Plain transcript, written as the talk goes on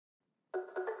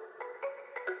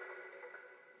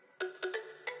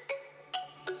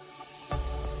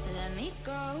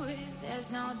go,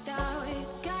 there's no doubt.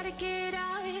 Gotta get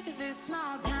out of this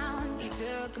small town. You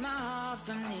took my heart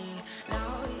from me,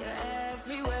 now you're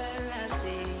everywhere I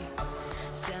see.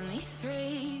 Set me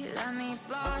free, let me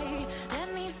fly, let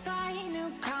me find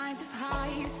new kinds of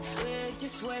highs. We're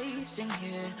just wasting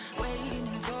here, waiting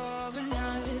for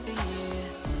another year.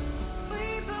 We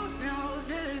both know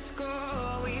the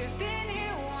score, we've been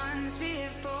here once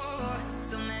before.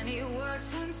 So many words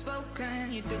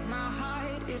unspoken, you took my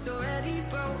heart, it's already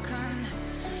broken.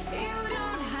 You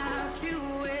don't have to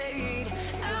wait,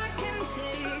 I can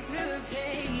take the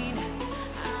pain.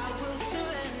 I will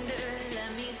surrender,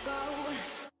 let me go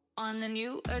on a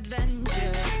new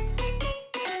adventure.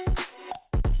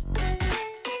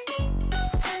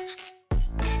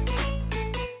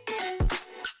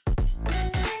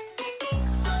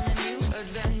 On a new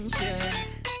adventure.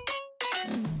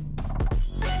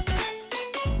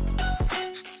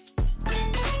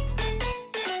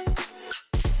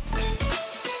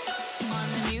 On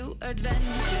a new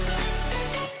adventure.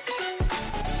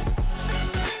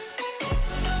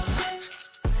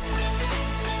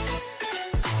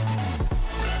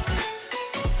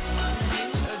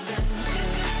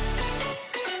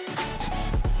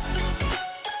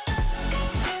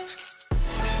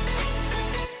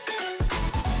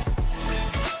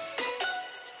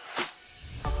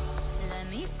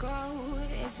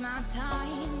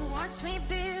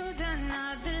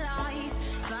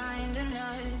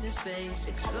 Space,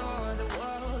 explore the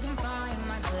world and find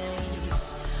my place.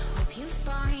 Hope you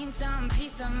find some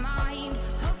peace of mind.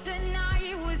 Hope the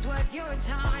night was worth your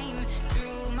time.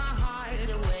 Threw my heart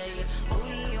away,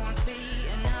 we won't see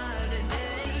another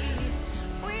day.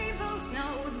 We both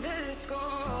know the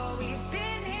score, we've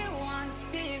been here once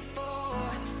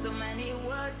before. So many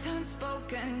words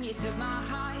unspoken, you took my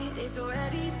heart, it's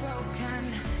already broken.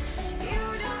 You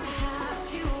don't have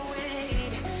to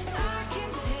wait, I can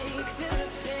take the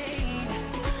pain.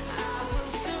 I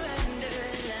will surrender,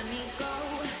 let me go.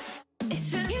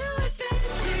 It's a new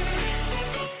adventure.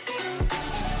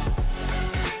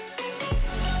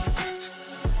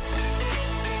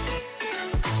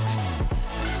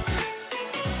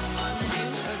 On a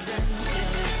new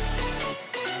adventure.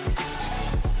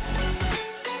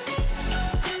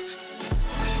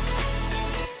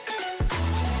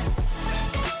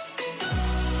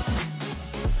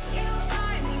 You'll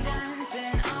find me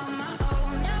dancing on my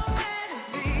own. Nowhere to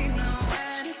be,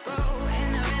 nowhere to go. In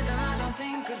the rhythm I don't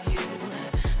think of you.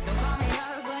 Don't call me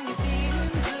up when you're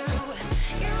feeling blue.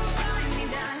 You'll find me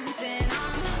dancing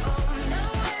on my own.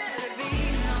 Nowhere to be,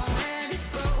 nowhere to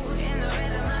go. In the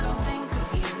rhythm I don't think of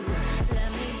you. Let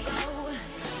me go.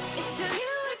 It's a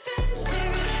new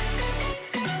adventure.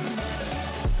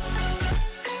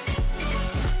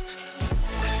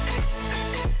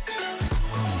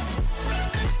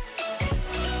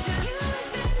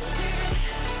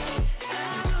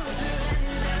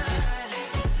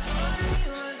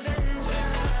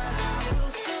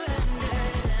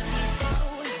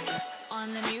 On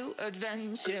a new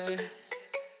adventure.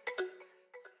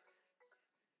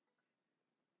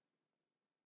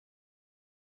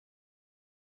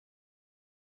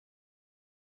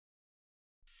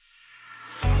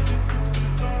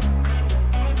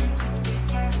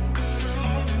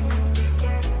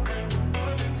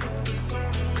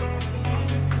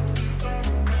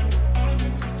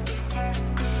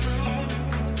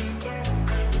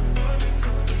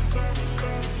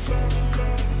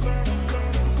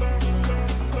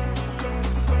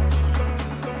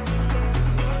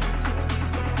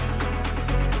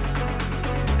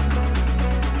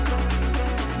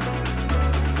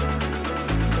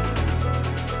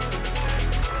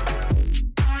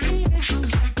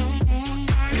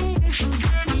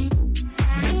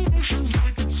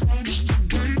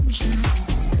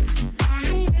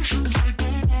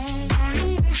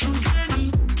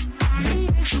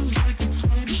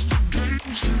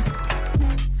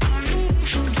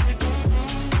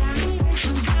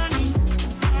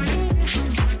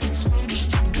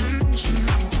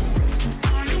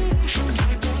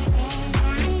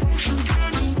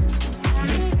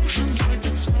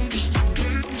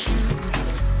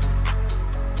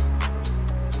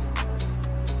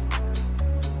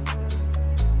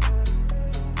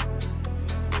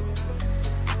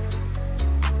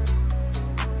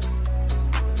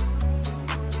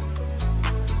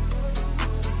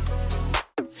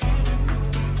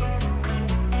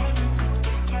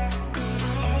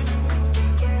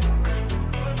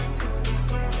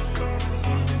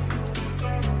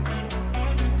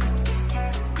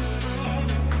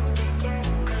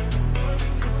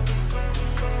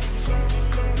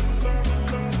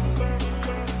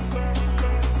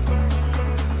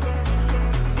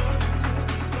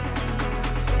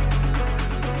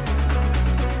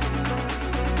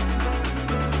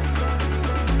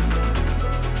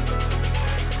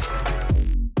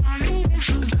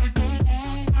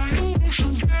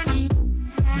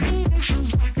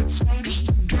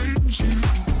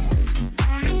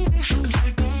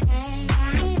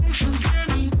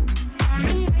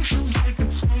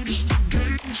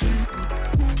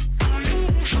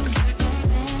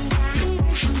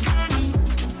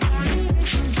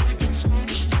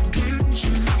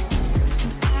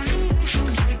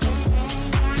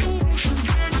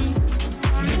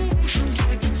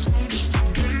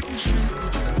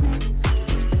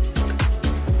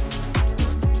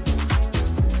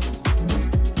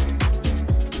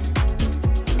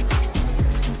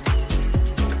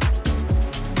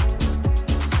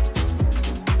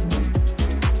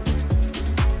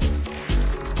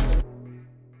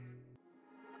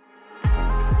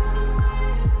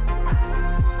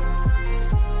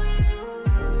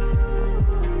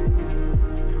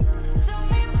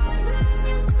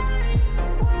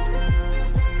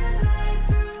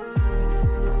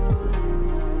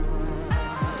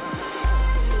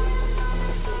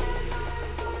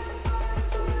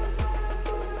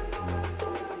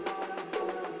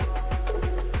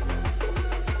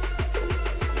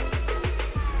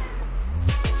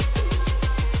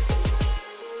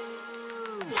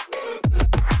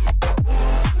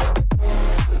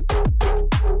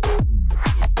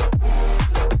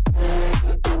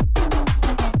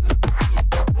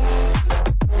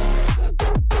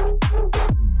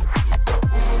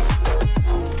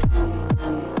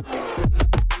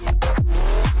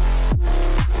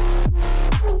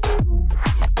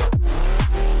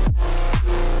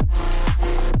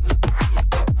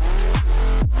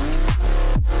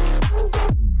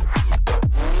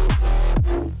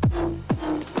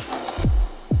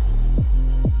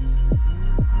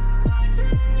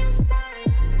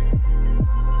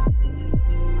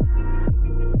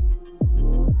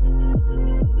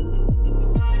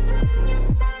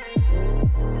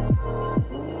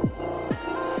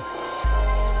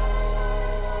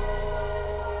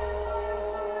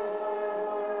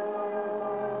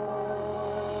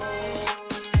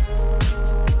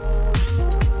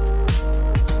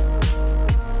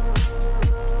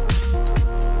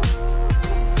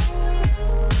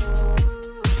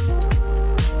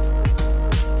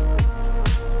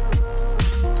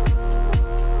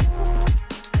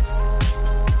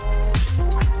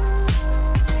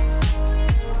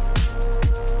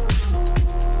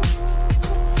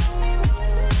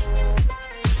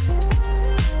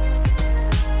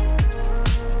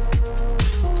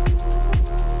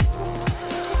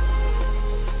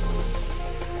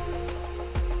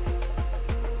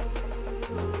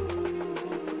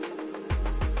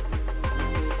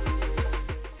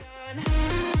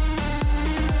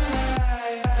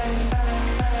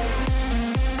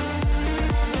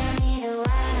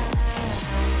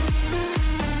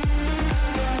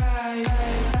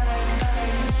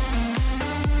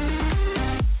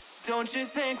 don't you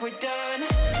think we're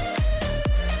done?